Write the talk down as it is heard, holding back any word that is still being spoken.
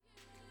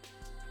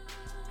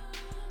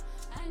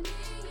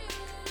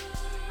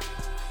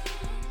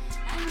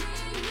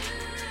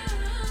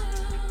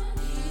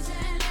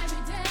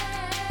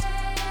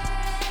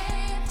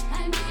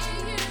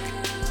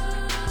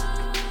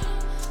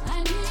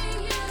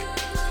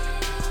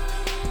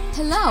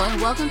Hello and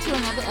welcome to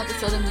another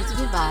episode of Music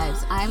and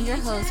Vibes. I'm your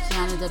host,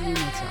 Kiana W.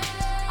 Mitchell.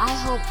 I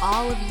hope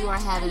all of you are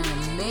having an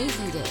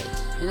amazing day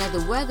and that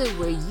the weather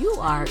where you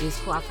are is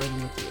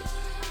cooperating with you.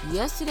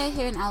 Yesterday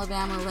here in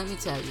Alabama, let me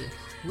tell you,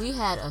 we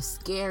had a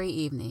scary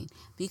evening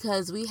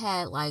because we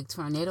had like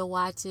tornado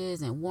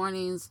watches and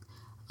warnings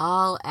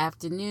all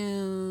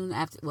afternoon.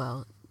 I just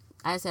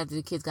after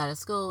the kids got to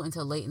school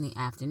until late in the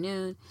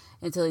afternoon,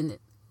 until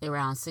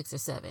around 6 or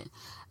 7.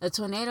 A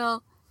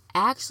tornado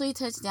actually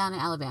touched down in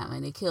Alabama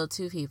and it killed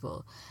 2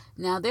 people.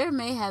 Now, there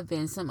may have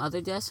been some other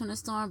deaths from the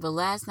storm, but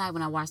last night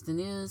when I watched the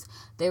news,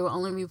 they were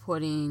only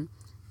reporting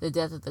the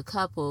death of the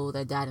couple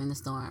that died in the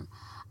storm.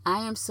 I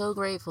am so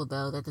grateful,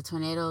 though, that the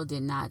tornado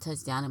did not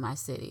touch down in my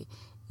city.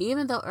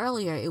 Even though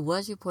earlier it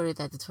was reported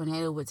that the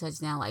tornado would touch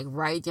down like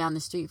right down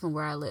the street from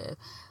where I live.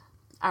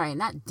 All right,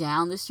 not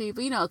down the street,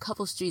 but a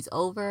couple streets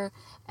over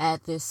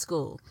at this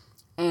school.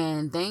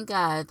 And thank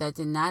God that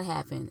did not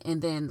happen.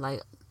 And then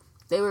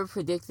they were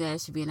predicting that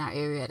it should be in our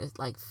area at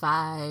like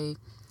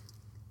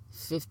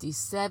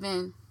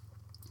 5:57.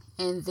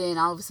 And then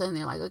all of a sudden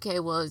they're like, okay,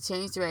 well, it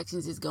changed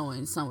directions, it's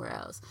going somewhere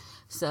else.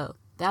 So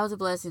that was a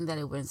blessing that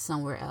it went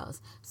somewhere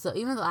else. So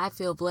even though I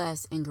feel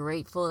blessed and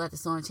grateful that the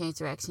storm changed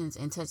directions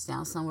and touched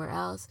down somewhere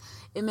else,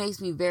 it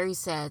makes me very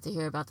sad to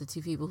hear about the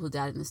 2 people who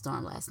died in the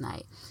storm last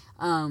night.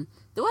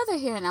 The weather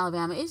here in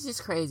Alabama is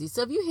just crazy.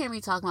 So if you hear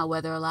me talking about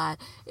weather a lot,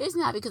 it's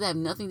not because I have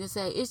nothing to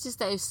say. It's just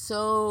that it's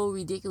so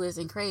ridiculous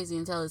and crazy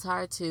until it's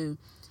hard to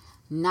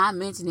not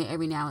mention it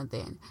every now and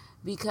then.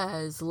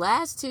 Because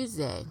last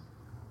Tuesday,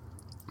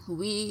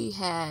 we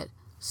had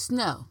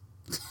snow.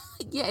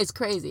 Yeah, it's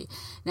crazy.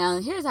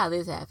 Now, here's how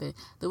this happened.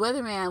 The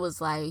weatherman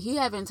was like, he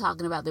had been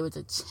talking about there was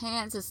a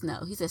chance of snow.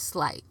 He said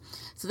slight.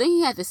 So then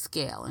he had the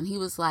scale, and he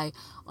was like,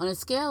 on a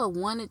scale of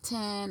 1 to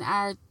 10,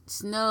 our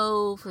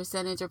snow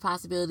percentage or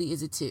possibility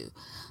is a 2.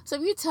 So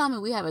if you tell me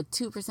we have a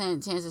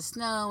 2% chance of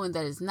snow and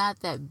that it's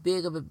not a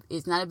big of a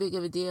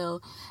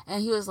deal,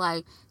 and he was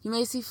like, you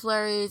may see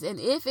flurries, and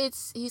he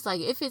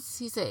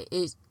said,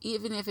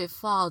 even if it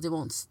falls, it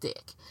won't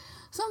stick.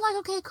 So I'm like,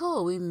 okay,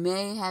 cool. We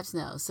may have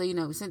snow. So,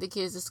 we sent the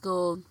kids to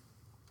school.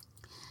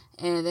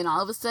 And then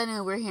all of a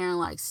sudden, we're hearing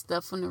like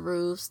stuff on the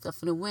roof,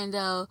 stuff in the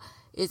window.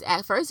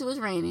 At first, it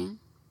was raining.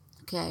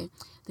 Okay.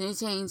 Then it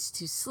changed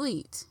to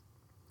sleet.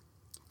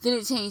 Then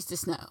it changed to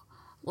snow.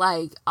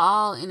 Like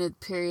all in a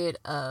period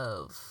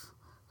of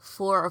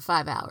 4 or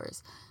 5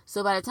 hours.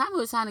 So by the time it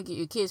was time to get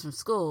your kids from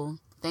school,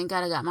 thank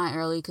God I got mine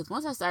early. Because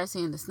once I started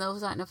seeing the snow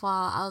starting to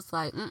fall, I was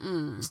like,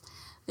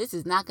 this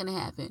is not going to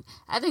happen.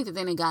 I think the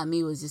thing that got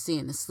me was just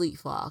seeing the sleet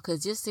fall.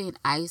 Because just seeing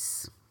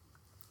ice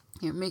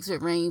mixed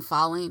with rain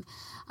falling,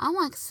 I'm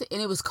like,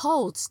 and it was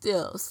cold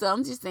still. So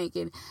I'm just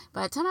thinking,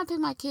 by the time I pick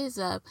my kids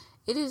up,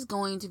 it is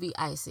going to be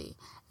icy.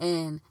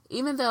 And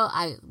even though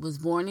I was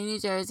born in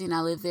New Jersey and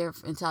I lived there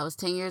until I was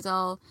 10 years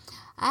old,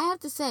 I have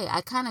to say,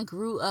 I kind of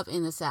grew up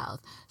in the South.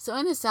 So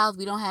in the South,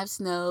 we don't have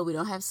snow. We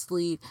don't have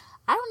sleet.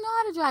 I don't know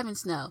how to drive in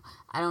snow.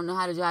 I don't know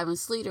how to drive in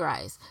sleet or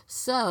ice.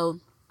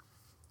 So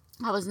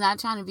I was not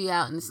trying to be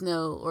out in the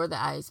snow or the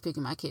ice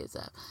picking my kids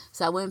up.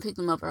 So I went and picked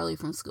them up early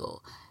from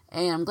school.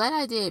 And I'm glad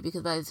I did,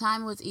 because by the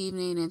time it was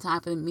evening and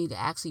time for me to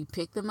actually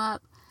pick them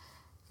up,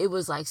 it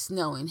was like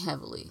snowing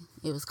heavily.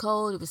 It was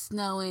cold, it was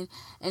snowing,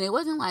 and it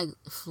wasn't like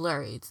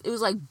flurries. It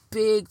was like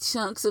big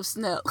chunks of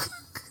snow,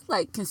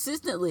 like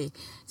consistently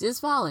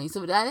just falling.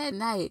 So that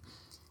night,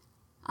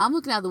 I'm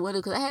looking out the window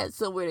because I had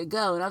somewhere to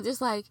go. And I'm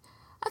just like,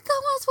 I thought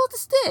I was supposed to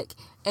stick.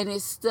 And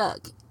it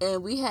stuck.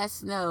 And we had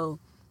snow.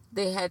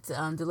 They had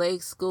to delay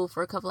school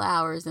for a couple of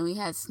hours, and we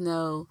had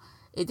snow.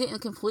 It didn't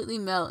completely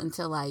melt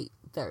until like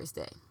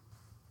Thursday.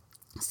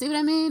 See what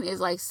I mean? It's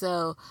like,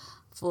 so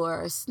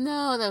for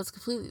snow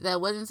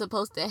that wasn't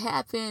supposed to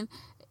happen,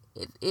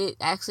 it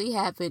actually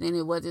happened, and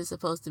it wasn't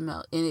supposed to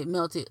melt, and it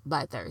melted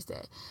by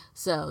Thursday.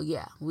 So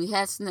yeah, we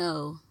had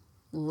snow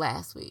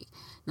last week.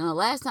 Now,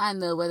 last time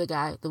the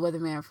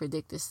weatherman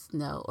predicted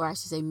snow, or I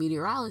should say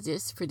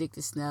meteorologists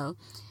predicted snow,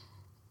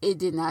 it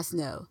did not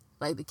snow.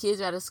 Like, the kids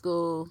were out of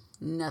school,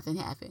 nothing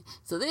happened.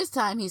 So this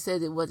time he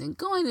said it wasn't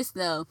going to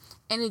snow,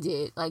 and it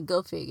did. Like,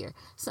 go figure.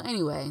 So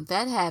anyway,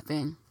 that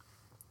happened.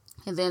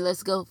 And then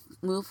let's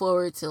move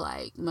forward to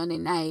like Monday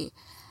night.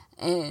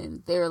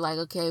 And they were like,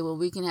 okay, well,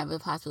 we can have a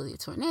possibility of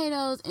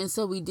tornadoes. And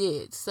so we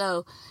did.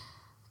 So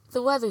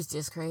the weather's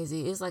just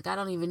crazy. It's like, I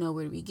don't even know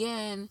where to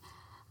begin.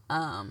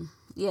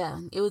 Yeah,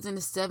 it was in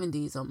the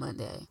 70s on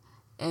Monday.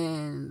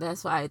 And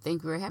that's why I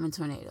think we were having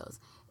tornadoes.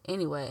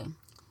 Anyway,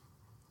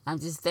 I'm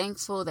just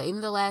thankful that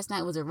even though last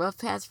night was a rough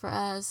patch for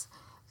us,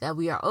 that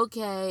we are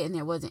okay and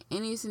there wasn't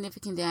any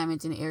significant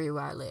damage in the area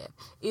where I live.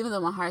 Even though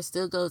my heart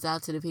still goes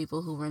out to the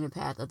people who were in the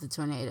path of the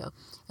tornado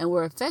and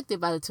were affected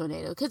by the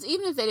tornado. Because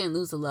even if they didn't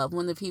lose a loved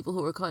one, the people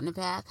who were caught in the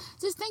path,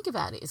 just think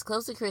about it. It's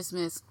close to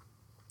Christmas.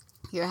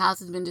 Your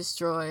house has been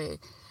destroyed.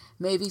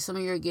 Maybe some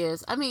of your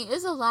gifts. I mean,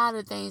 it's a lot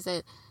of things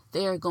that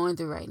they are going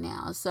through right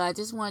now. So I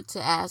just want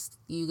to ask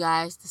you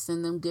guys to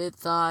send them good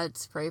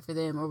thoughts, pray for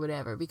them or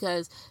whatever.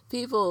 Because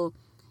people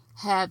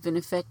have been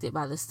affected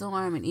by the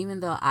storm, and even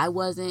though I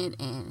wasn't,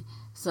 and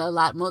So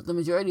the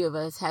majority of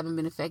us haven't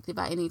been affected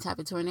by any type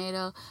of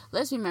tornado.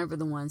 Let's remember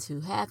the ones who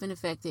have been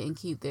affected and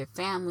keep their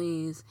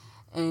families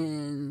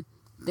and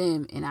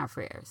them in our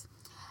prayers.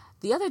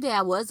 The other day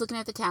I was looking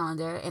at the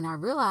calendar and I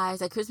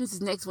realized that Christmas is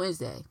next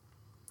Wednesday.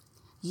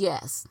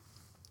 Yes.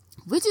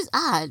 Which is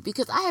odd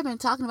because I have been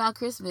talking about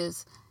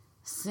Christmas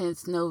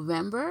since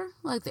November,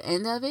 like the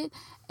end of it.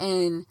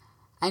 And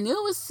I knew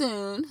it was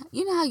soon.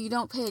 You know how you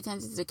don't pay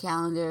attention to the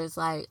calendar. It's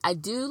like, I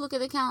do look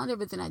at the calendar,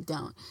 but then I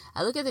don't.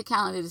 I look at the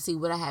calendar to see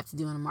what I have to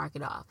do and mark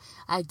it off.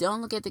 I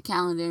don't look at the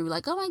calendar and be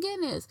like, oh my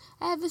goodness,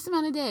 I have this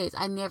amount of days.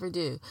 I never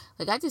do.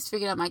 Like, I just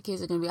figured out my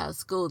kids are going to be out of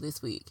school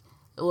this week.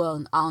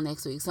 Well, all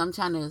next week. So I'm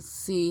trying to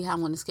see how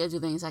I'm going to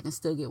schedule things so I can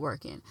still get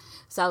working.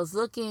 So I was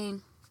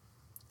writing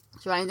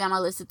down my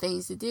list of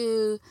things to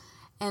do.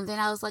 And then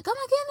I was like, oh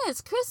my goodness,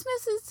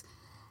 Christmas is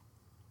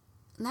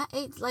not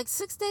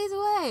 6 days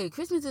away.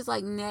 Christmas is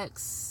like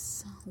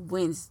next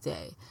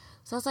Wednesday.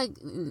 So I was like,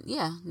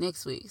 yeah,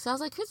 next week. So I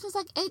was like, Christmas is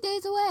like 8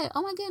 days away.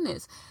 Oh my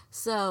goodness.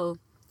 So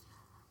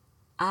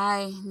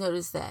I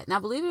noticed that.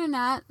 Now, believe it or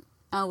not,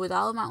 with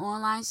all of my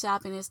online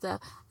shopping and stuff,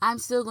 I'm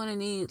still going to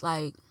need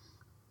like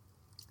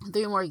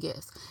 3 more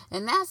gifts.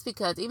 And that's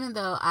because even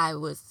though I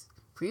was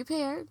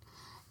prepared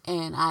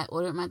and I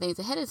ordered my things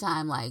ahead of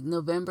time, like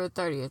November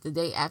 30th, the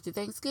day after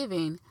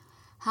Thanksgiving,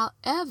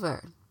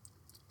 however,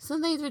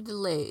 some things were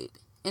delayed,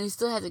 and it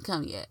still hasn't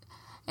come yet.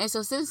 And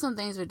so since some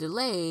things were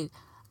delayed,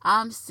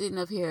 I'm sitting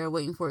up here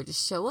waiting for it to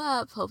show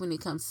up, hoping it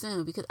comes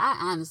soon, because I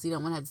honestly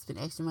don't want to have to spend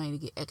extra money to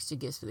get extra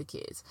gifts for the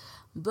kids.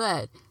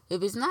 But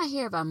if it's not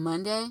here by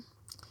Monday,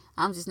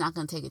 I'm just not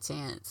going to take a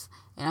chance,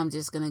 and I'm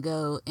just going to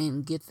go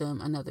and get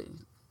them another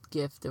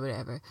gift or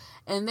whatever.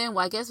 And then,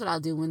 well, I guess what I'll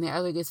do when their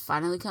other gifts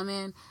finally come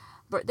in,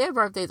 their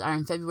birthdays are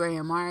in February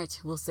and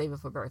March, we'll save it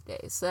for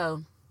birthdays.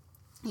 So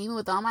even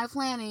with all my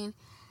planning,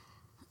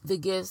 the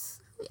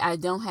gifts, I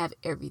don't have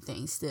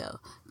everything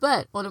still.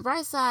 But on the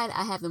bright side,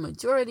 I have the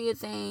majority of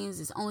things.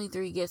 It's only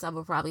 3 gifts I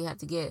will probably have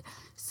to get.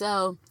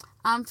 So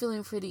I'm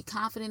feeling pretty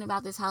confident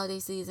about this holiday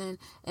season,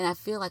 and I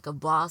feel like a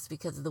boss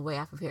because of the way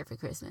I prepare for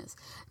Christmas.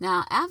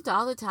 Now, after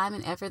all the time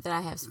and effort that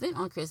I have spent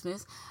on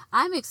Christmas,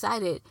 I'm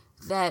excited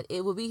that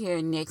it will be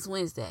here next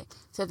Wednesday.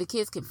 So the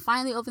kids can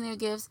finally open their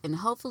gifts, and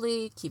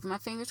hopefully, keeping my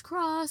fingers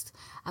crossed,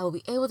 I will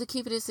be able to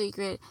keep it a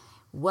secret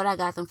what I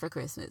got them for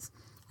Christmas.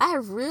 I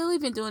have really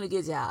been doing a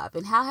good job.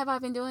 And how have I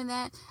been doing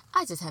that?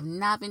 I just have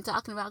not been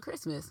talking about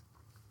Christmas.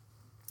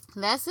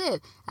 That's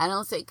it. I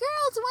don't say,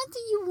 girls, what do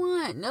you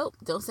want? Nope,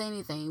 don't say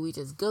anything. We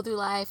just go through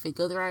life and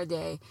go through our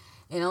day.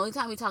 And the only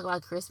time we talk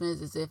about Christmas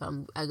is if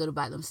I go to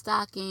buy them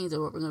stockings or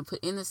what we're going to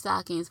put in the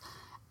stockings.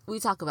 We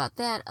talk about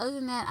that. Other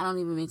than that, I don't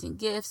even mention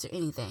gifts or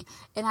anything.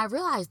 And I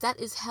realize that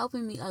is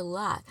helping me a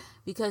lot,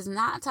 because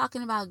not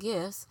talking about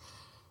gifts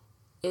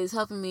is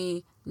helping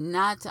me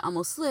not to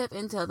almost slip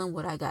and tell them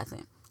what I got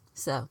them.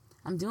 So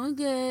I'm doing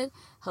good.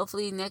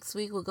 Hopefully next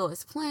week will go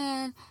as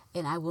planned,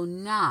 and I will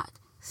not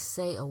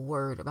say a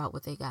word about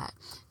what they got.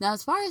 Now,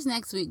 as far as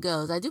next week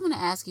goes, I do want to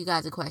ask you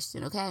guys a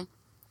question, okay?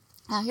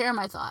 Now, here are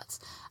my thoughts.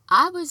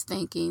 I was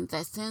thinking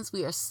that since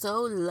we are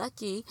so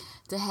lucky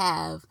to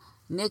have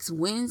next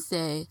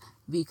Wednesday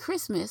be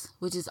Christmas,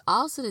 which is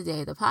also the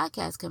day the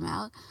podcast come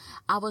out,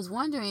 I was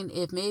wondering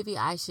if maybe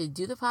I should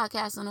do the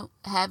podcast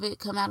have it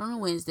come out on a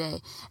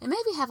Wednesday and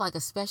maybe have like a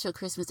special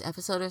Christmas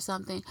episode or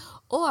something,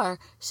 or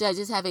should I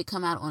just have it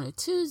come out on a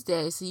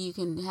Tuesday so you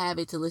can have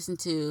it to listen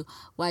to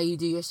while you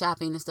do your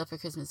shopping and stuff for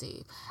Christmas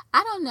Eve?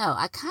 I don't know.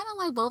 I kind of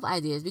like both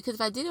ideas, because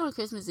if I did it on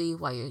Christmas Eve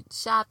while you're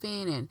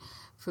shopping and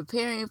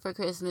preparing for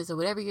Christmas or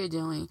whatever you're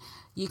doing,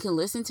 you can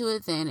listen to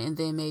it then and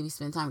then maybe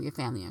spend time with your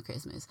family on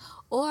Christmas.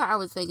 Or I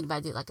was thinking if I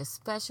did like a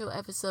special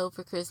episode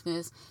for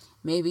Christmas,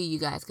 maybe you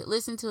guys could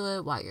listen to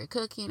it while you're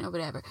cooking or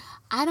whatever.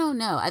 I don't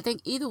know. I think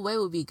either way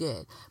would be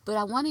good, but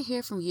I want to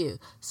hear from you.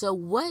 So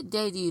what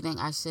day do you think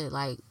I should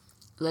like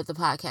let the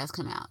podcast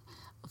come out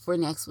for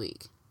next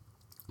week?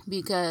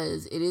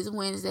 Because it is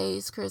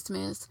Wednesday's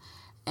Christmas.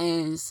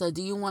 And so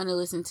do you want to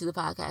listen to the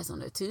podcast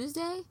on a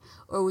Tuesday,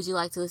 or would you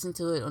like to listen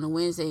to it on a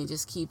Wednesday and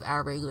just keep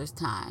our regular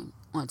time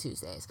on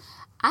Tuesdays?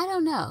 I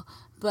don't know,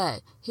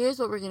 but here's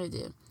what we're going to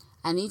do.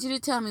 I need you to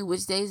tell me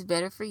which day is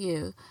better for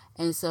you.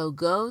 And so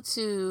go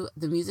to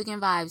the Music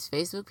and Vibes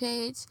Facebook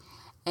page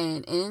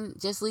and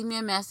just leave me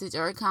a message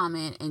or a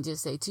comment and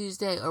just say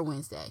Tuesday or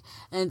Wednesday.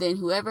 And then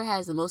whoever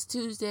has the most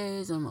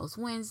Tuesdays or most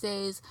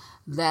Wednesdays,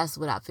 that's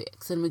what I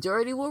pick. So the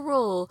majority will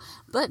rule,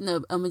 but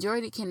a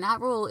majority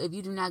cannot rule if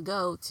you do not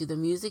go to the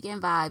Music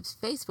and Vibes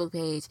Facebook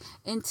page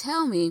and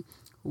tell me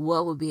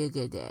what would be a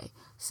good day.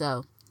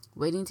 So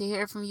waiting to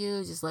hear from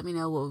you. Just let me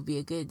know what would be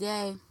a good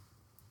day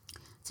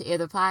to air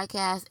the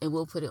podcast, and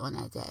we'll put it on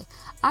that day.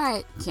 All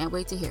right. Can't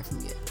wait to hear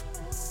from you.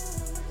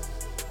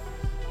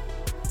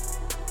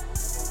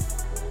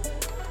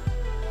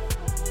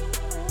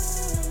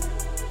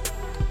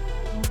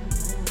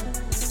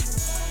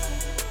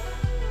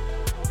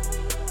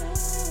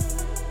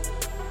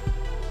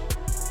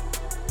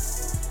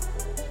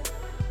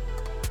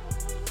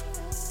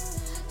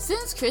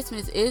 Since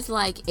Christmas is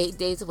like 8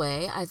 days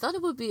away, I thought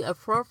it would be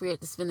appropriate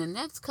to spend the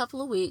next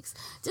couple of weeks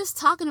just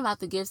talking about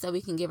the gifts that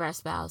we can give our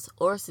spouse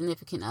or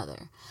significant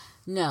other.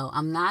 No,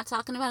 I'm not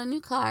talking about a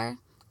new car,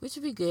 which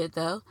would be good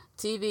though,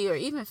 TV, or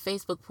even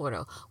Facebook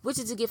portal, which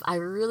is a gift I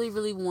really,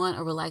 really want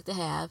or would like to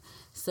have.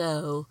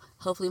 So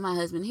hopefully my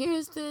husband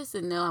hears this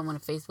and know I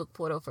want a Facebook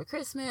portal for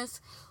Christmas,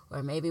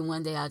 or maybe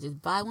one day I'll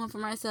just buy one for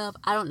myself.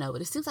 I don't know,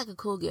 but it seems like a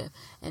cool gift.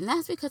 And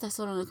that's because I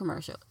saw it on a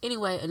commercial.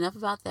 Anyway, enough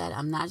about that.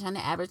 I'm not trying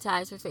to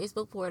advertise for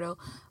Facebook portal,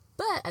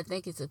 but I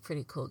think it's a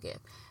pretty cool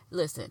gift.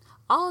 Listen,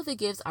 all of the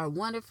gifts are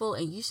wonderful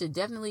and you should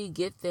definitely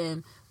get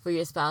them for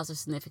your spouse or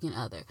significant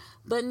other.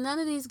 But none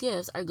of these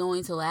gifts are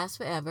going to last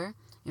forever,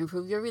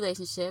 improve your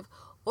relationship,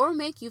 or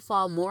make you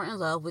fall more in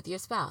love with your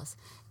spouse.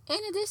 In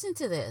addition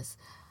to this,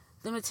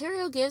 the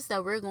material gifts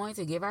that we're going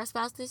to give our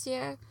spouse this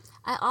year,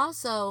 I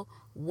also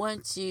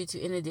want you to,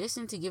 in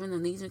addition to giving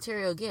them these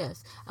material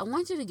gifts, I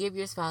want you to give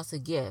your spouse a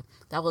gift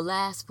that will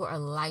last for a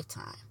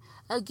lifetime.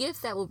 A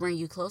gift that will bring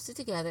you closer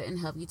together and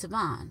help you to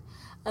bond.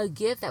 A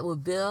gift that will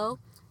build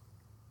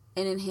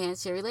and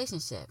enhance your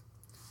relationship.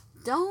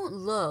 Don't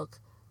look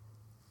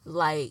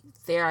like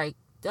there are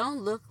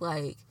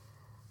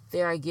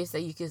gifts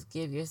that you can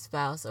give your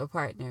spouse or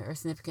partner or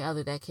significant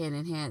other that can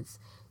enhance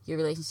your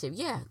relationship.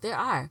 Yeah, there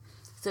are.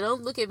 So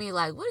don't look at me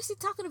like, what is she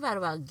talking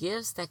about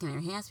gifts that can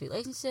enhance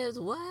relationships?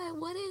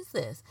 What is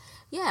this?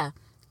 Yeah,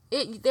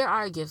 there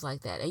are gifts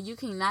like that. And you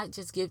cannot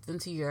just give them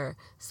to your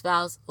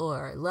spouse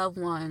or loved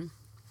one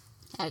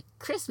at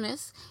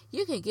Christmas.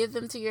 You can give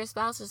them to your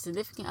spouse or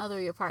significant other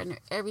or your partner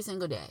every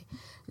single day.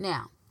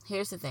 Now,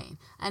 here's the thing.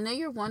 I know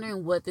you're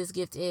wondering what this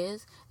gift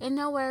is, and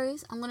no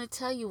worries, I'm going to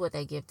tell you what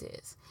that gift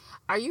is.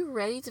 Are you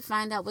ready to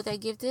find out what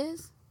that gift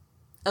is?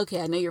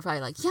 Okay, I know you're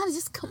probably like, Yana,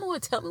 just come on,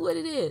 tell me what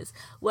it is.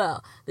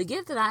 Well, the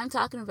gift that I'm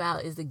talking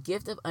about is the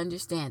gift of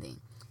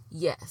understanding.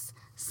 Yes,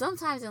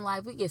 sometimes in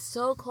life we get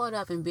so caught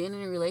up in being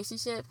in a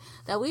relationship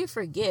that we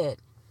forget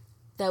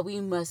that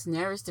we must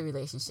nourish the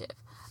relationship.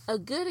 A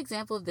good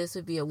example of this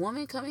would be a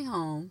woman coming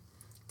home,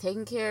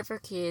 taking care of her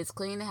kids,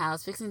 cleaning the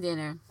house, fixing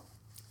dinner,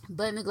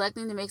 but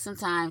neglecting to make some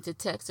time to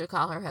text or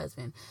call her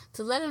husband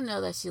to let him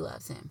know that she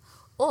loves him.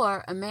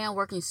 Or a man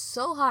working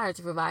so hard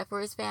to provide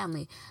for his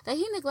family that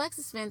he neglects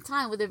to spend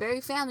time with the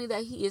very family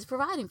that he is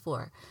providing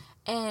for.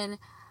 And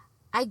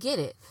I get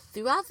it.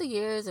 Throughout the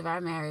years of our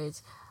marriage,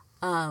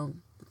 I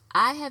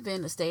have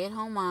been a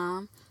stay-at-home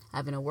mom.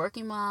 I've been a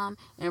working mom.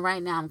 And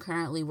right now I'm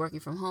currently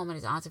working from home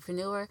as an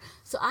entrepreneur.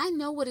 So I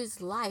know what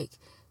it's like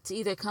to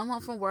either come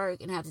home from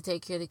work and have to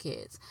take care of the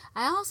kids.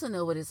 I also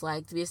know what it's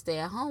like to be a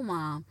stay-at-home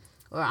mom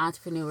or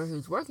entrepreneur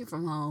who's working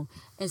from home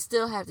and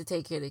still have to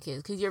take care of the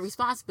kids, because your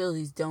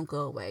responsibilities don't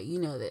go away. You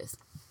know this.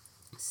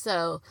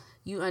 So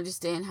you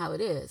understand how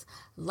it is.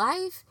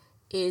 Life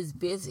is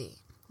busy.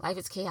 Life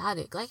is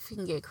chaotic. Life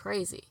can get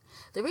crazy.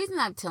 The reason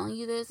I'm telling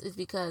you this is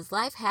because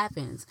life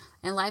happens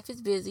and life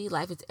is busy.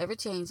 Life is ever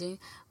changing.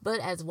 But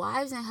as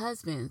wives and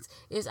husbands,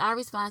 it's our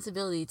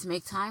responsibility to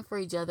make time for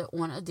each other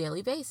on a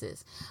daily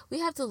basis. We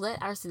have to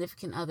let our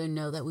significant other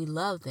know that we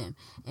love them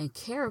and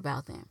care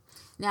about them.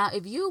 Now,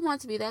 if you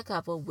want to be that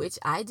couple, which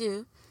I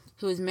do,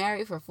 who is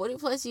married for 40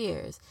 plus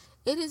years,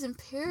 it is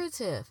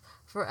imperative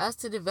for us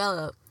to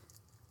develop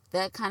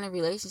that kind of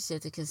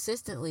relationship to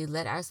consistently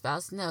let our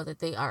spouse know that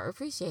they are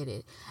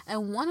appreciated.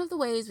 And one of the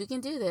ways we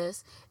can do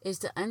this is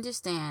to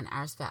understand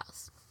our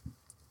spouse.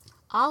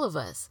 All of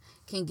us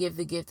can give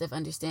the gift of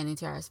understanding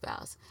to our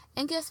spouse.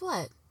 And guess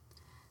what?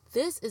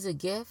 This is a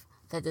gift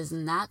that does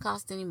not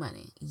cost any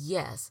money.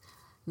 Yes.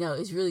 No,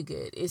 it's really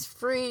good. It's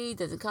free,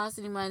 doesn't cost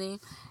any money.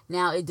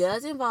 Now, it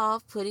does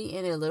involve putting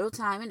in a little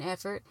time and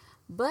effort,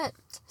 but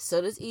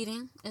so does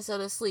eating and so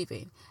does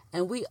sleeping.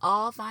 And we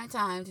all find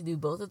time to do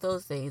both of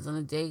those things on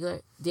a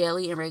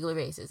daily and regular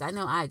basis. I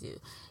know I do.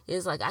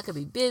 It's like I could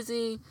be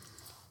busy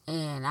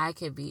and I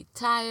could be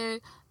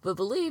tired, but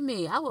believe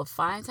me, I will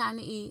find time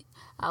to eat.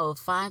 I will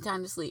find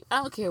time to sleep.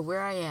 I don't care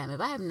where I am. If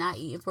I have not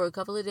eaten for a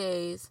couple of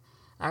days,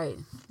 all right,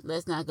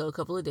 let's not go a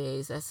couple of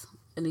days. That's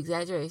an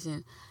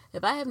exaggeration.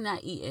 If I have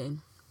not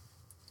eaten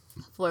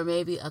for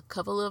maybe a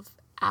couple of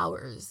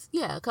hours,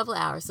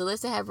 so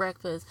let's say I have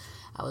breakfast.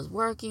 I was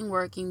working,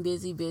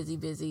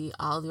 busy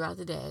all throughout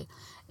the day.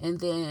 And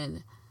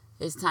then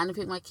it's time to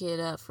pick my kid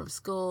up from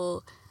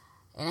school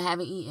and I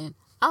haven't eaten.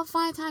 I'll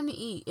find time to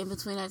eat in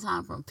between that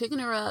time from picking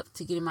her up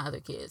to getting my other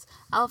kids.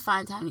 I'll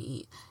find time to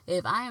eat.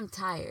 If I am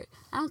tired,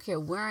 I don't care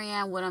where I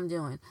am, what I'm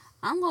doing,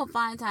 I'm going to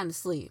find time to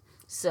sleep.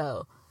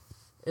 So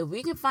if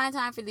we can find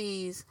time for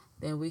these,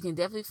 then we can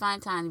definitely find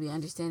time to be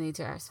understanding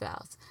to our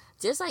spouse.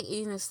 Just like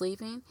eating and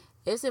sleeping,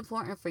 it's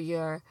important for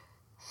your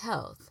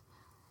health.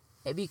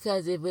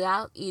 Because if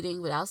without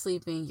eating, without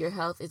sleeping, your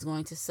health is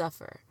going to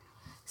suffer.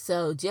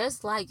 So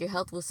just like your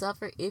health will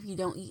suffer if you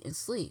don't eat and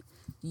sleep,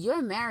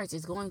 your marriage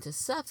is going to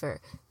suffer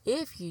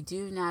if you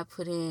do not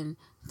put in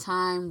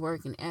time,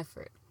 work, and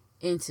effort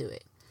into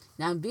it.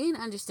 Now, being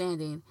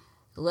understanding,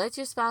 let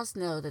your spouse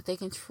know that they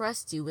can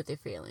trust you with their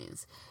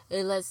feelings.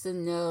 It lets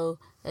them know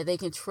that they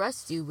can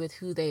trust you with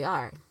who they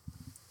are.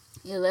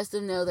 It lets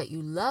them know that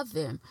you love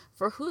them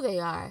for who they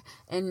are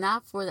and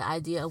not for the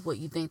idea of what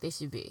you think they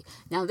should be.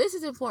 Now, this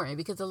is important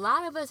because a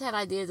lot of us have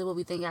ideas of what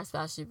we think our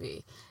spouse should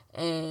be.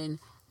 And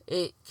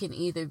it can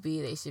either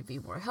be they should be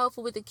more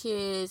helpful with the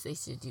kids, they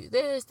should do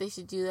this, they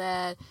should do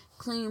that,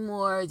 clean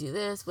more, do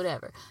this,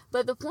 whatever.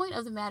 But the point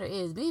of the matter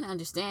is, being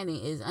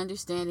understanding is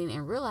understanding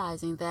and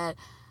realizing that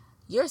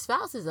your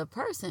spouse is a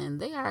person.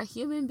 They are a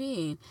human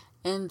being,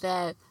 and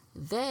that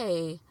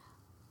they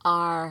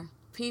are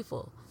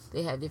people.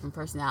 They have different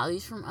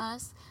personalities from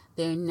us.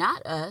 They're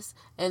not us,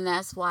 and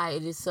that's why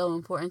it is so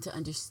important to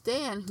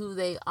understand who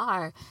they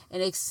are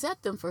and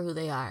accept them for who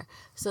they are,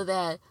 so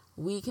that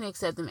we can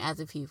accept them as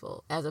a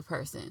people, as a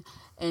person,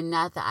 and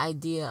not the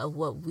idea of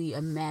what we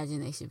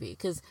imagine they should be.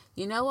 Because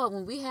you know what?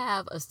 When we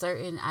have a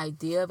certain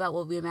idea about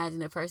what we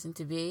imagine a person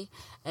to be,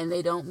 and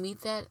they don't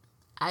meet that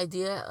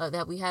idea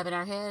that we have in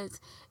our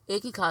heads,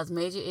 it can cause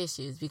major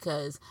issues,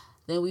 because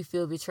then we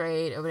feel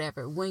betrayed or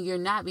whatever. When you're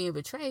not being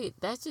betrayed,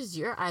 that's just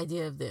your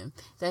idea of them.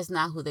 That's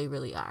not who they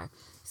really are.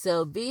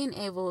 So being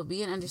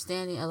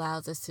understanding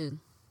allows us to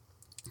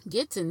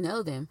get to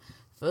know them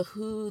for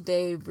who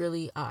they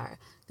really are.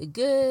 The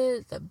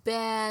good, the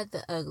bad,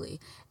 the ugly.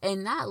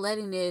 And not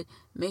letting it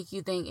make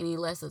you think any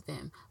less of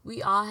them.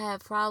 We all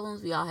have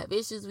problems. We all have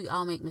issues. We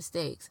all make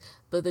mistakes.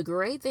 But the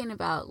great thing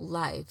about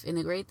life and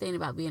the great thing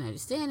about being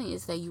understanding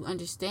is that you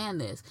understand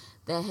this.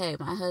 That, hey,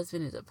 my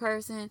husband is a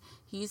person.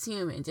 He's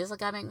human. Just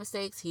like I make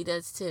mistakes, he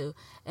does too.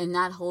 And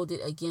not hold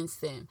it against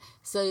them.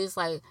 So it's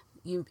like,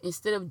 you,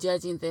 instead of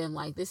judging them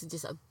like this is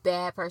just a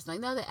bad person,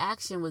 like, no, the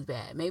action was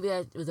bad. Maybe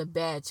that was a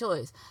bad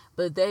choice,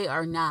 but they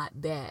are not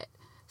bad.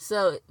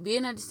 So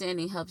being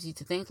understanding helps you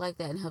to think like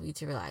that and help you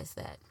to realize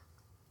that.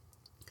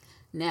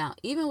 Now,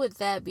 even with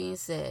that being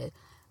said,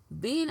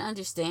 being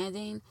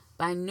understanding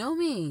by no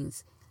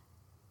means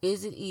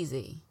is it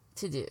easy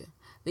to do,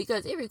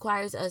 because it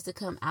requires us to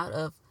come out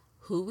of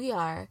who we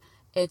are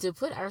and to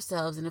put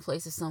ourselves in the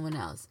place of someone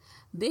else.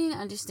 Being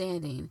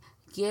understanding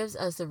gives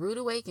us a rude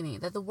awakening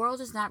that the world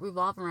does not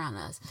revolve around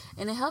us,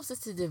 and it helps us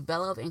to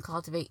develop and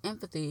cultivate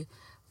empathy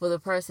for the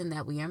person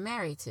that we are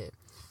married to.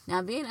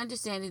 Now, being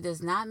understanding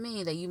does not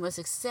mean that you must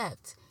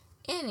accept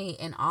any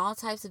and all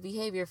types of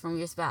behavior from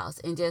your spouse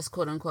and just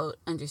quote unquote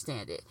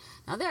understand it.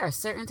 Now, there are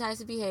certain types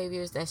of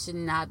behaviors that should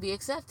not be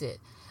accepted.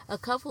 A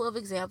couple of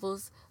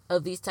examples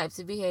of these types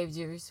of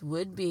behaviors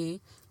would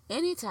be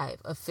any type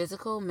of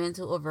physical,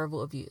 mental, or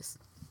verbal abuse.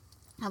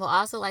 I would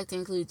also like to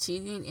include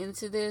cheating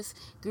into this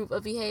group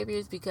of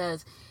behaviors,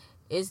 because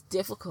it's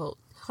difficult,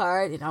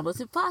 hard, and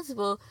almost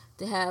impossible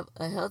to have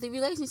a healthy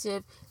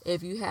relationship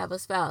if you have a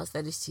spouse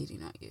that is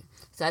cheating on you.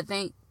 So I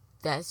think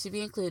that should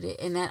be included,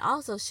 and that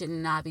also should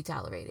not be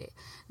tolerated.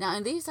 Now,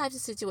 in these types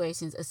of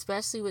situations,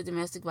 especially with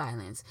domestic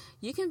violence,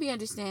 you can be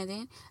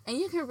understanding, and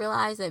you can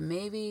realize that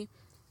maybe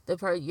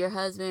your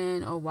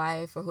husband or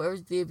wife or whoever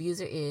the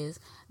abuser is,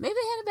 maybe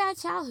they had a bad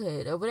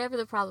childhood or whatever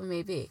the problem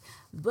may be.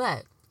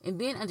 But in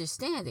being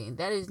understanding,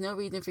 that is no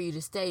reason for you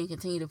to stay and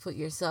continue to put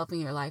yourself and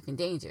your life in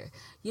danger.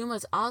 You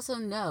must also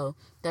know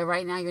that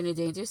right now you're in a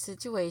dangerous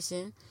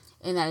situation,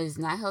 and that is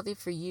not healthy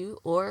for you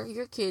or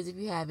your kids, if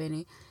you have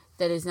any.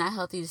 That is not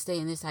healthy to stay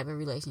in this type of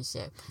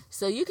relationship.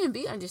 So you can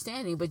be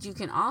understanding, but you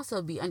can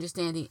also be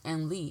understanding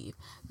and leave.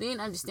 Being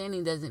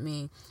understanding doesn't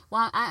mean,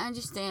 well, I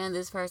understand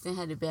this person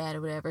had it bad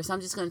or whatever, so I'm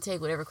just going to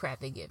take whatever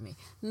crap they give me.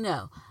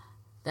 No,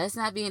 that's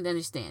not being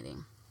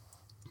understanding.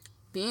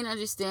 Being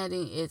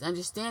understanding is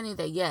understanding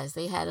that, yes,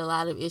 they had a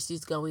lot of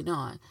issues going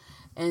on,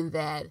 and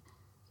that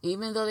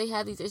even though they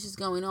have these issues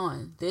going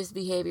on, this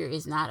behavior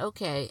is not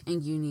okay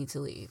and you need to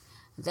leave.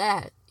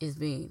 That is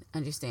being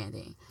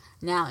understanding.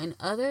 Now, in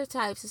other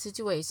types of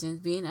situations,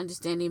 being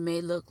understanding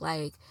may look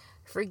like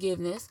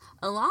forgiveness,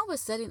 along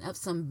with setting up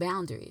some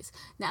boundaries.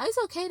 Now, it's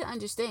okay to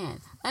understand.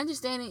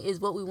 Understanding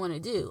is what we want to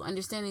do.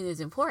 Understanding is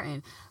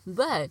important,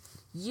 but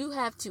you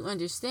have to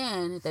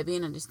understand that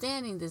being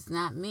understanding does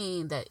not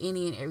mean that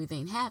any and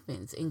everything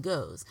happens and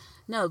goes.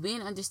 No,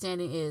 being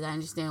understanding is, I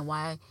understand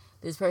why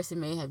this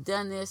person may have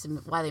done this and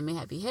why they may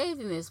have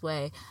behaved in this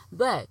way,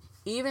 but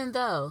even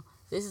though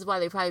this is why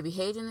they probably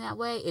behaved in that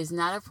way, is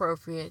not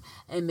appropriate,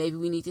 and maybe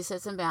we need to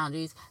set some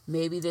boundaries.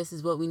 Maybe this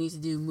is what we need to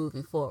do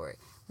moving forward.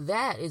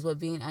 That is what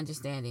being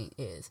understanding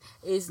is.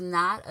 It's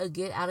not a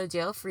get out of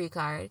jail free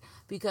card,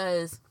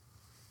 because,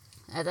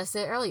 as I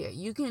said earlier,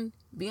 you can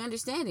be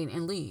understanding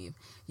and leave.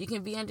 You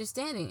can be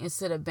understanding and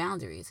set up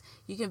boundaries.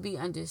 You can be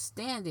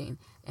understanding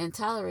and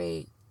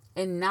tolerate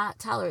and not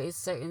tolerate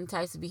certain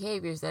types of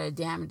behaviors that are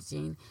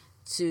damaging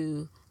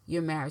to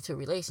your marital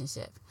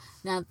relationship.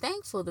 Now,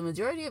 thankful, the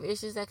majority of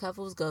issues that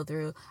couples go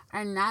through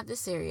are not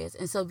this serious,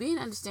 and so being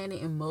understanding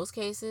in most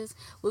cases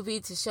would be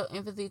to show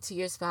empathy to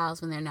your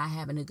spouse when they're not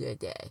having a good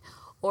day,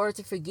 or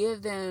to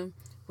forgive them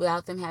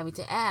without them having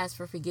to ask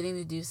for forgetting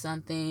to do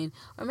something,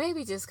 or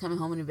maybe just coming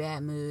home in a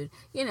bad mood.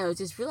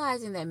 Just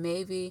realizing that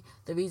maybe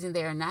the reason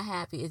they are not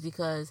happy is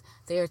because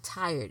they are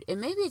tired, and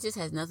maybe it just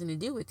has nothing to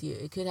do with you.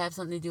 It could have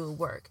something to do with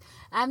work.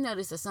 I've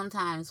noticed that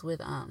sometimes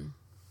with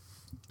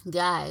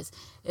guys,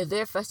 if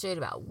they're frustrated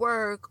about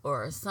work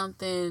or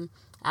something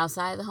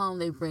outside the home,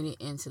 they bring it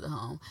into the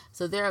home.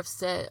 So they're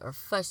upset or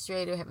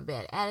frustrated or have a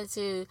bad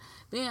attitude.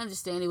 Being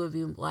understanding would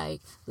be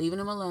like leaving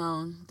them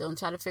alone. Don't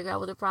try to figure out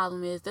what the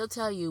problem is. They'll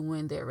tell you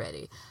when they're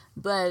ready.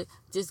 But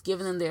just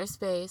giving them their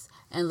space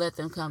and let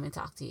them come and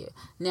talk to you.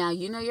 Now,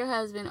 you know your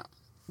husband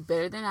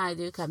better than I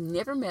do, because I've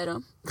never met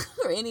them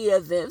or any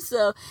of them.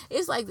 So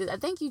it's like this. I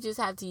think you just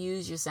have to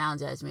use your sound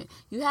judgment.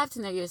 You have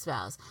to know your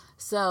spouse.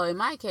 So in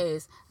my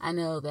case, I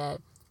know that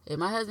if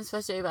my husband's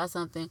frustrated about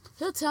something,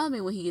 he'll tell me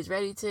when he gets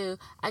ready to.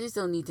 I just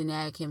don't need to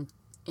nag him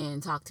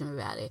and talk to him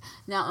about it.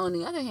 Now, on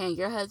the other hand,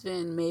 your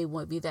husband may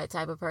be that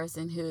type of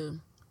person who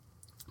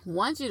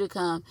wants you to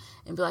come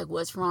and be like,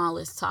 what's wrong?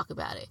 Let's talk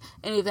about it.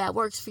 And if that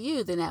works for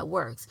you, then that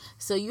works.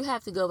 So you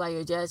have to go by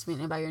your judgment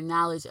and by your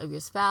knowledge of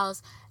your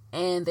spouse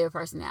and their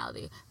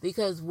personality,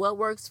 because what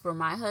works for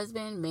my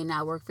husband may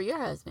not work for your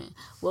husband.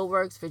 What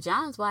works for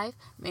John's wife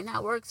may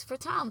not work for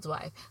Tom's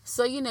wife.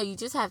 So, you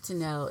just have to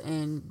know,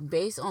 and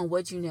based on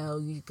what you know,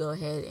 you go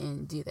ahead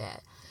and do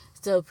that.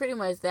 So pretty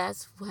much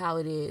that's how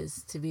it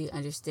is to be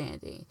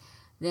understanding.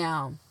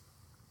 Now,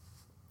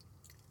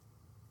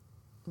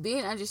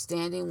 being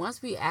understanding,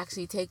 once we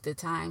actually take the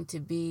time to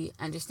be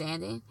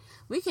understanding,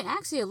 we can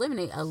actually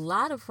eliminate a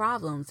lot of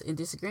problems and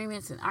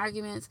disagreements and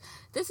arguments.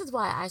 This is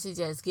why I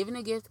suggest giving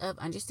a gift of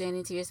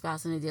understanding to your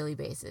spouse on a daily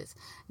basis.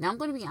 Now, I'm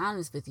going to be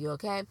honest with you,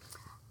 okay?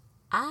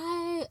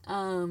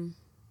 Being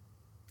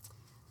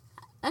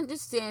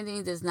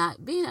understanding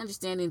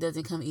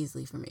doesn't come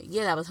easily for me.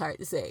 Yeah, that was hard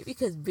to say,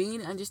 because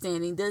being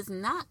understanding does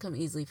not come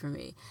easily for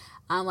me.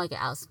 I'm like an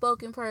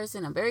outspoken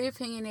person. I'm very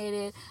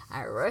opinionated.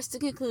 I rush to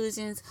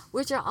conclusions,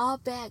 which are all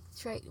bad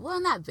traits.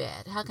 Well, not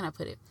bad. How can I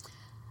put it?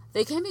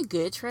 They can be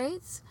good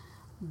traits,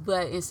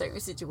 but in certain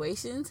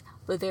situations,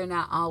 but they're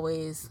not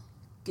always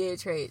good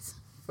traits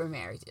for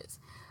marriages.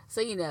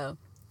 So,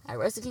 I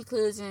rush to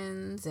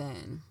conclusions.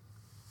 And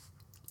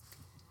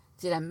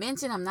did I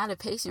mention I'm not a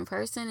patient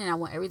person and I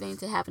want everything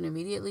to happen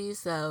immediately?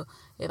 So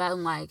if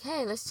I'm like,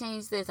 hey, let's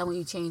change this, I want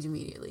you to change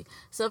immediately.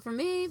 So for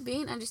me,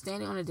 being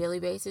understanding on a daily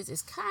basis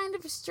is kind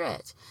of a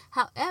stretch.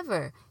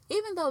 However,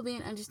 even though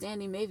being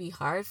understanding may be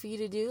hard for you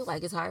to do,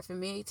 like it's hard for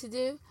me to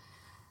do,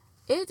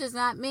 it does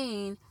not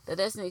mean that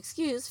that's an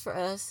excuse for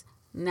us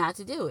not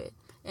to do it.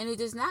 And it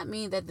does not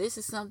mean that this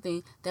is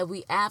something that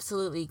we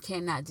absolutely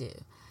cannot do.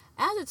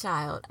 As a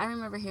child, I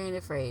remember hearing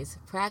the phrase,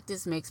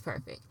 practice makes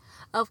perfect.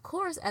 Of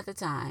course, at the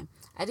time,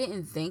 I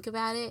didn't think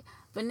about it,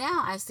 but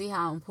now I see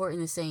how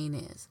important the saying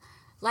is.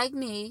 Like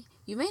me,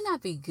 you may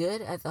not be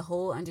good at the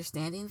whole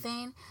understanding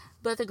thing,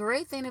 but the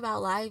great thing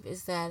about life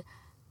is that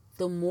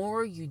the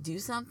more you do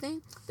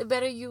something, the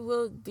better you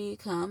will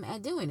become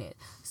at doing it.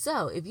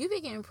 So if you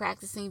begin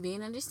practicing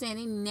being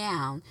understanding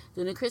now,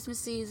 during the Christmas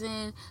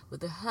season,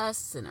 with the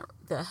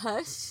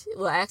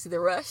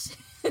rush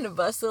and the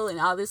bustle and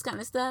all this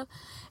kind of stuff,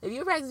 if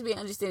you practice being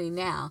understanding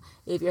now,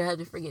 if your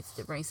husband forgets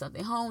to bring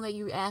something home that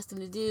you asked him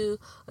to do,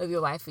 or if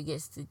your wife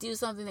forgets to do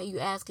something that you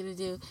ask her to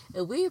do,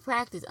 if we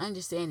practice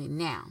understanding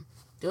now,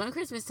 during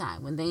Christmas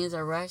time, when things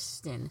are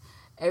rushed and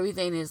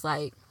everything is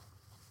like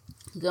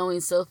going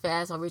so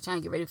fast while we're trying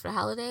to get ready for the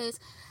holidays,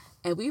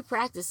 and we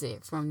practice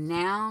it from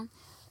now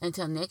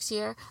until next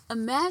year,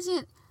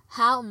 imagine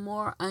how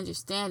more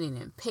understanding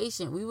and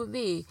patient we would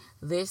be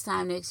this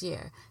time next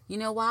year. You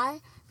know why?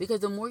 Because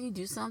the more you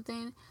do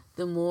something,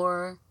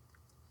 the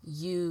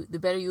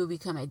better you will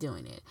become at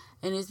doing it.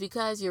 And it's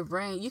because your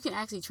brain, you can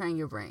actually train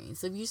your brain.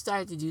 So if you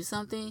start to do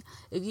something,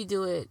 if you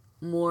do it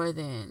more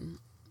than,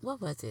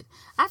 what was it?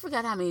 I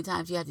forgot how many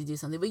times you have to do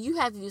something, but you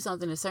have to do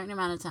something a certain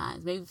amount of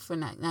times, maybe for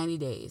 90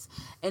 days,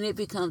 and it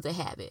becomes a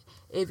habit.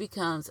 It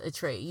becomes a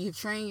trait. You've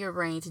trained your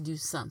brain to do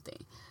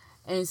something.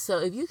 And so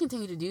if you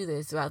continue to do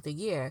this throughout the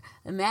year,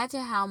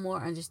 imagine how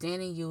more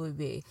understanding you would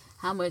be,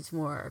 how much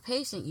more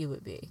patient you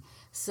would be.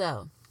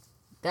 So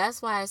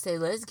that's why I say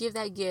let's give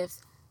that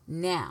gift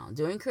now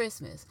during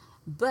Christmas.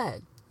 But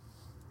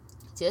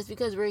just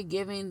because we're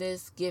giving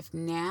this gift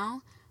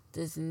now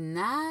does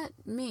not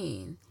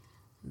mean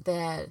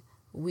that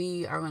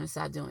we are going to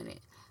stop doing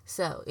it.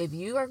 So if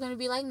you are going to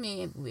be like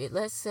me,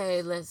 let's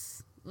say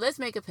let's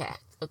make a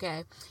pact,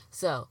 okay?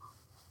 So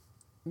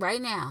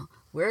right now,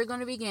 we're going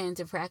to begin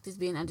to practice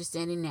being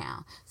understanding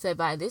now. So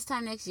by this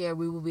time next year,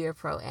 we will be a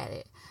pro at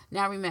it.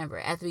 Now remember,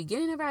 at the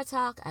beginning of our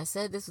talk, I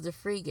said this was a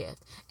free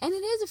gift. And it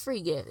is a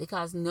free gift. It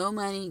costs no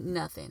money,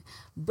 nothing.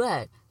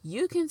 But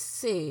you can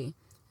see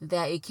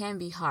that it can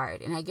be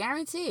hard. And I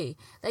guarantee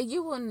that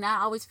you will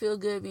not always feel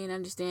good being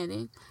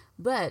understanding.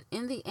 But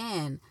in the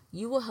end,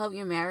 you will help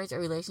your marriage or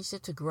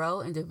relationship to grow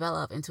and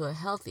develop into a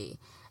healthy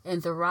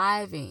and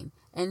thriving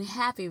and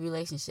happy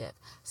relationship.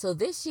 So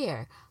this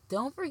year,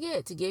 don't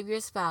forget to give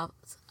your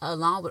spouse,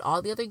 along with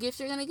all the other gifts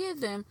you're going to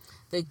give them,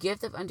 the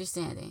gift of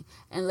understanding.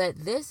 And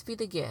let this be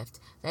the gift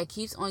that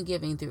keeps on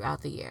giving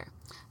throughout the year.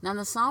 Now,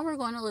 the song we're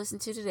going to listen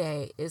to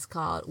today is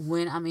called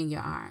When I'm in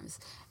Your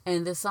Arms.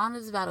 And the song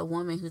is about a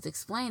woman who's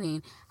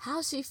explaining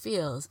how she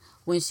feels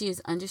when she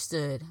is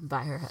understood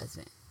by her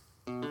husband.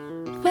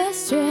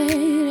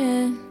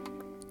 Frustrated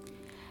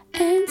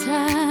and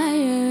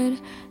tired,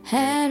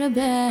 had a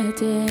bad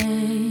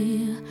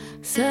day,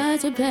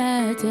 such a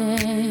bad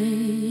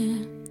day.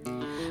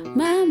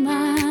 My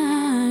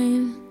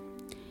mind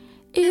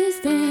is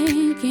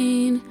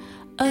thinking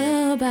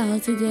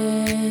about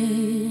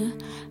today.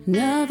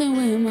 Nothing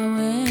went my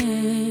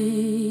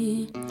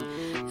way.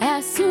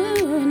 As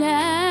soon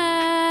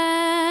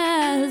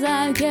as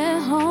I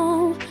get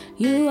home,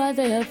 you are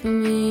there for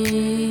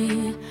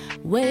me,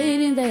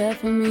 waiting there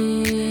for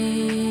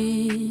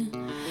me.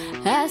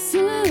 As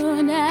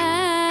soon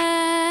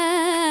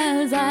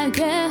as I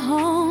get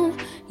home,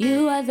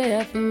 you are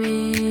there for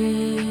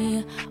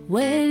me,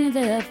 waiting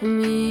there for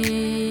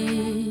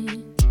me.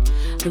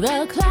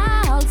 The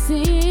cloud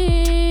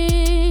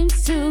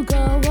seems to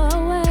go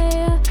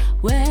away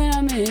when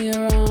I'm in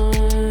your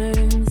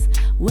arms,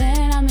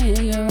 when I'm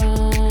in your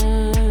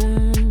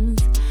arms.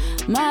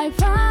 My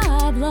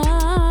problems,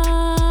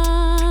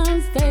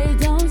 they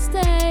don't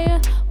stay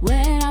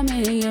when I'm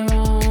in your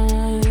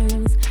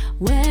arms,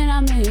 when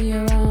I'm in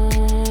your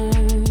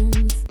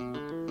arms.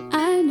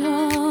 I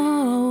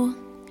know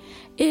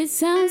it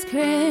sounds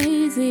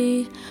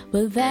crazy,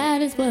 but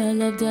that is what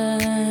love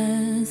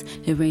does.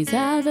 It brings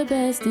out the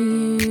best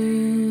in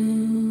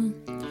you.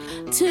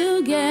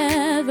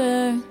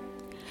 Together,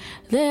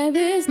 there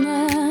is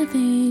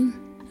nothing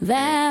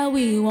that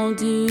we won't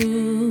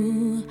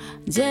do.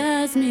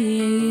 Just me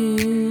and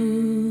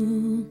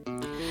you.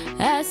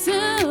 As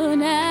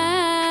soon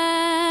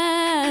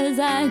as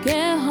I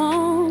get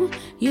home,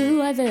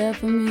 you are there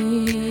for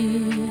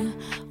me,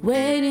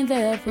 waiting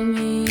there for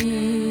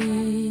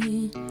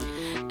me.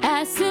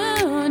 As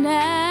soon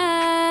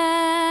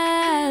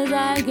as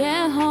I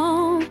get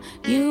home,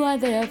 you are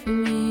there for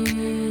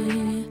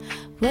me,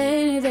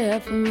 waiting there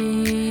for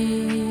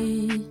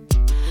me.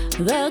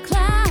 The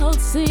cloud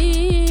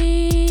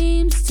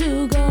seems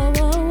to go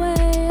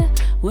away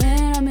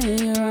when I'm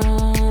in your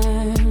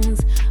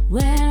arms,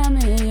 when I'm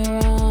in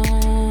your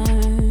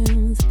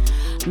arms.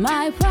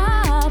 My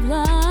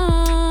problems,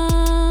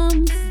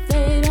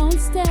 they don't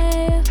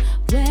stay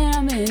when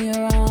I'm in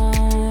your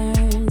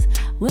arms,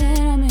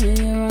 when I'm in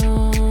your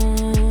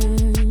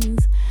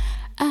arms.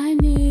 I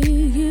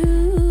need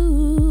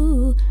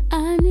you,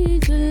 I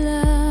need your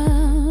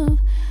love,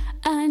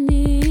 I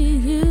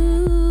need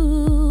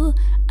you,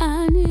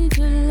 I need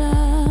your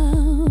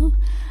love,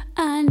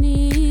 I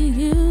need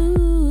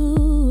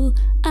you,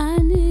 I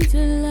need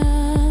your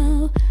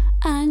love,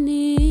 I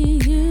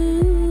need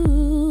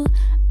you,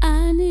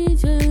 I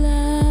need your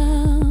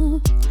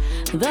love.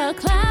 The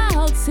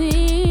cloud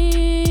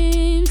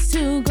seems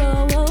to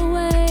go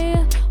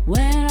away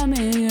when I'm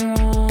in your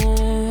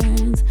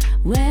arms,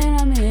 when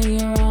I'm in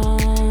your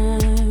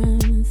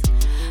arms.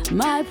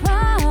 My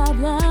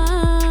problems,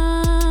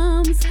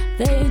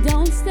 they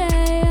don't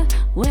stay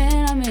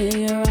when I'm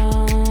in your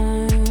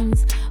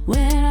arms,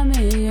 when I'm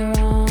in your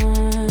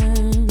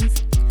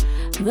arms.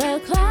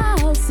 The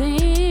cloud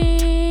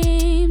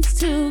seems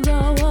to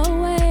go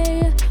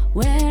away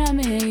when I'm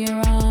in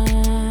your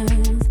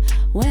arms,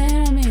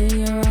 when I'm in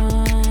your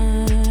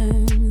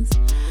arms.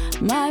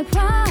 My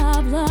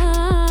problems,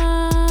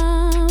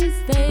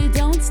 they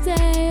don't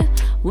stay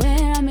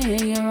when I'm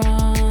in your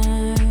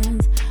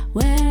arms,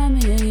 when I'm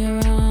in your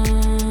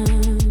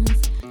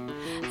arms.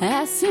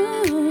 As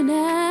soon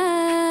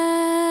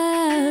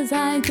as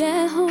I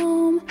get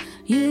home,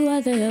 you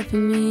are there for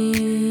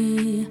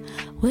me,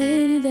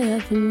 waiting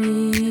there for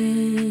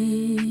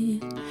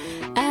me.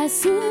 As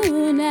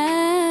soon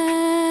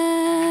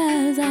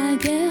as I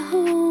get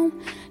home,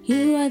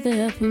 you are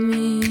there for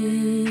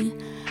me,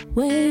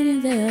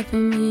 waiting there for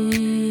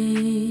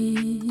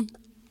me.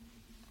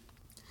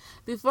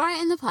 Before I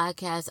end the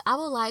podcast, I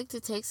would like to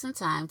take some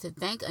time to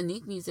thank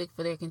Unique Music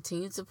for their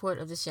continued support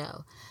of the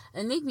show.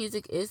 Unique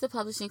Music is the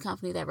publishing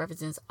company that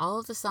represents all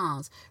of the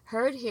songs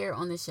heard here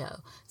on the show.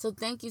 So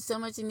thank you so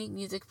much, Unique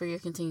Music, for your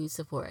continued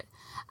support.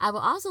 I would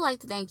also like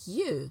to thank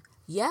you.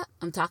 Yep,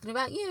 I'm talking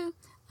about you.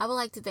 I would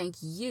like to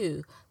thank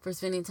you for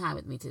spending time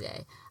with me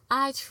today.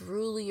 I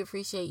truly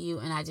appreciate you,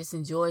 and I just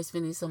enjoy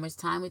spending so much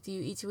time with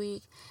you each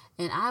week.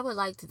 And I would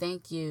like to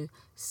thank you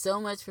so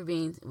much for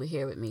being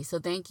here with me. So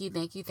thank you,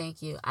 thank you,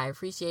 thank you. I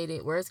appreciate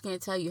it. Words can't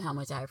tell you how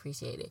much I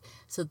appreciate it.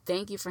 So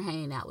thank you for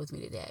hanging out with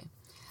me today.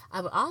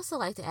 I would also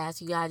like to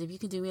ask you guys if you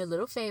can do me a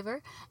little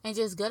favor and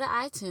just go to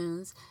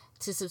iTunes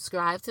to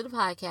subscribe to the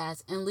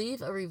podcast and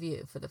leave a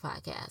review for the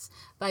podcast.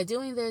 By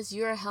doing this,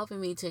 you're helping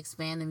me to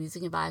expand the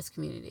Music and Vibes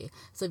community.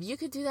 So if you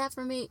could do that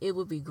for me, it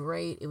would be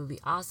great. It would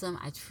be awesome.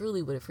 I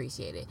truly would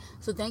appreciate it.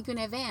 So thank you in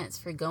advance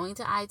for going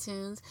to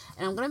iTunes.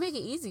 And I'm going to make it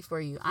easy for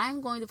you.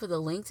 I'm going to put the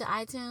link to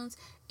iTunes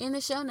in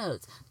the show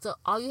notes. So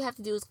all you have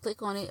to do is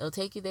click on it. It'll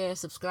take you there.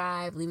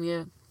 Subscribe. Leave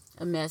me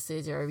a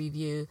message or a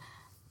review,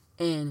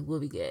 and we'll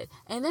be good.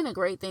 And then a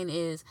great thing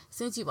is,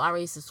 since you've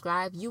already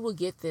subscribed, you will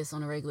get this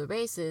on a regular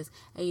basis,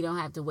 and you don't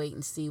have to wait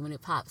and see when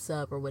it pops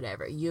up or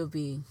whatever. You'll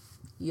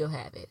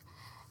have it.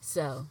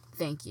 So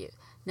thank you.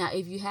 Now,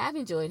 if you have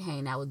enjoyed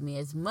hanging out with me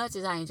as much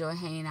as I enjoy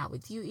hanging out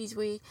with you each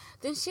week,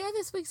 then share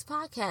this week's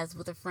podcast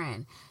with a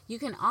friend. You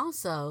can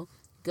also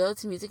go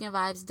to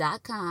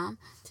musicandvibes.com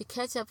to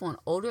catch up on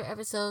older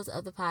episodes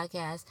of the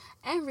podcast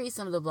and read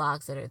some of the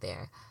blogs that are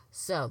there.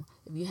 So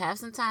if you have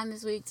some time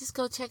this week, just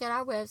go check out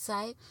our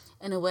website.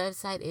 And the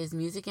website is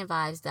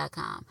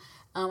musicandvibes.com.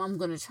 I'm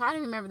going to try to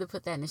remember to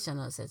put that in the show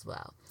notes as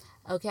well.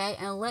 Okay?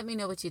 And let me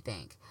know what you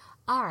think.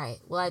 All right.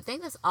 Well, I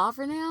think that's all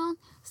for now.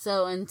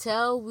 So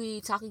until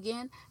we talk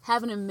again,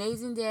 have an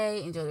amazing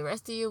day. Enjoy the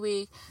rest of your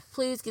week.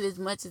 Please get as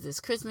much of this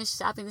Christmas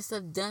shopping and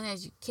stuff done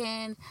as you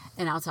can.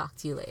 And I'll talk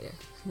to you later.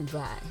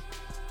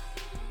 Bye.